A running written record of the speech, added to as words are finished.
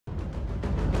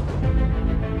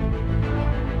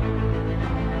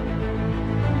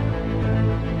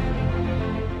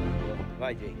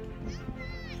Vai, Jake.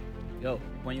 Go.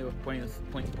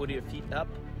 Put your feet up.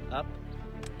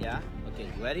 Yeah. Okay.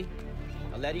 You ready?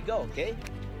 I'll let you go. Okay.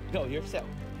 Go yourself.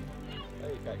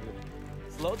 Aí, Caio.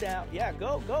 Slow down. Yeah.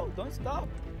 Go. Don't stop.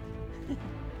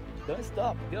 Don't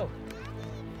stop. Go.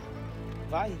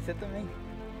 Vai. Você também.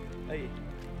 Aí.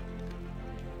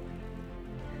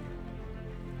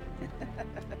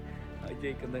 Olha o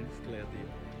Jake andando de bicicleta aí.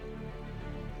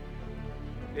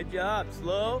 Good job.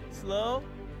 Slow.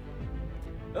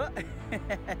 Oh.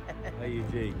 Aí,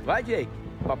 Jake. Vai, Jake.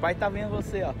 Papai tá vendo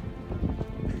você, ó.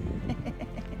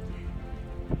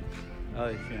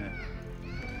 Olha, Xana.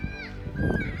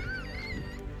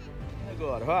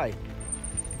 Agora, vai.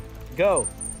 Go.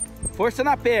 Força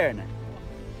na perna.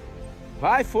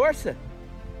 Vai, força.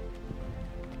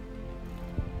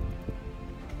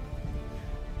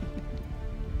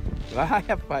 Vai,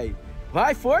 rapaz.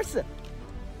 Vai, força.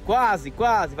 Quase.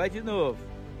 Vai de novo.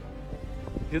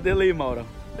 Ajuda ele aí, Mauro.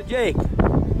 Jake,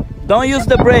 don't use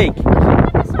the brake.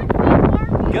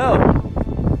 Go.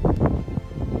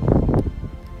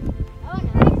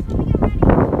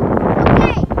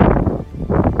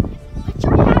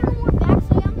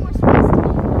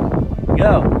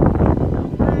 Go.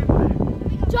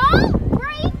 Don't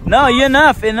brake. No,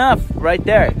 enough right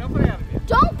there.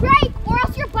 Don't brake or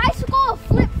else your bicycle will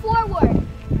flip forward.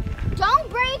 Don't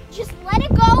brake, just let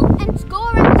it go and go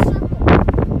around the circle.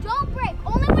 Don't brake,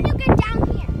 only when you get down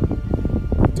here.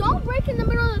 Don't brake in the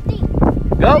middle of the thing.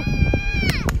 Go.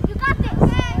 You got this.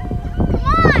 Come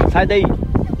on. Sai daí.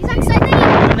 He's like, sai daí.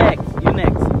 You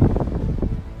next.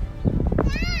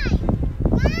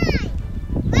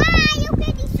 Vai, eu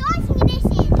perdi sozinho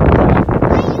descendo.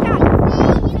 Vai, you got it.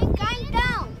 You got it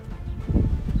down.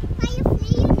 Vai, o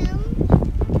freio não.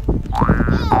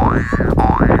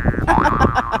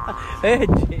 Hey,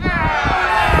 Jake.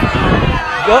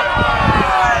 Go.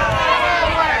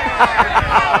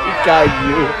 He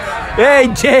caiu. Hey,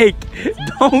 Jake.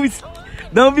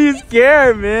 Don't be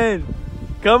scared, man.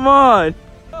 Come on.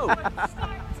 3, 2,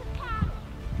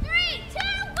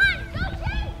 1, go,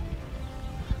 Jake.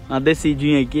 Uma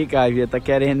descidinha aqui, cara. Já tá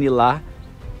querendo ir lá.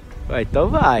 Vai, então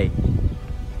vai.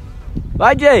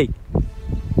 Vai, Jake.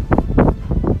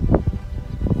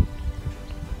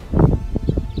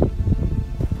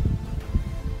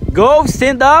 Go,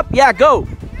 stand up. Yeah, go.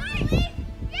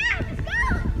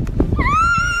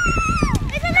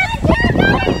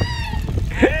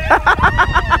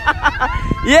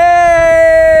 Yeah!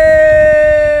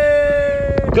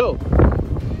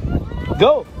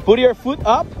 Go. Put your foot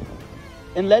up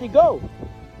and let it go.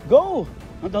 Go.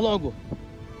 Anda logo.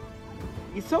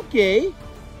 It's okay.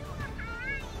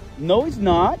 No, it's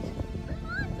not.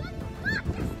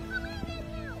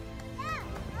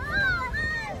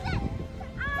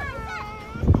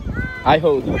 I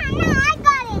hold you.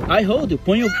 I hold you.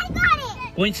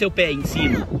 Põe seu pé em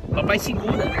cima. Papai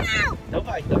segura. Então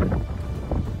vai, então.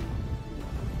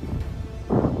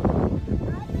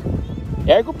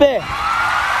 Erga o pé.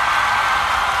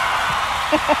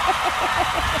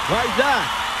 Vai já.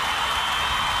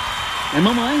 É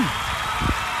mamãe.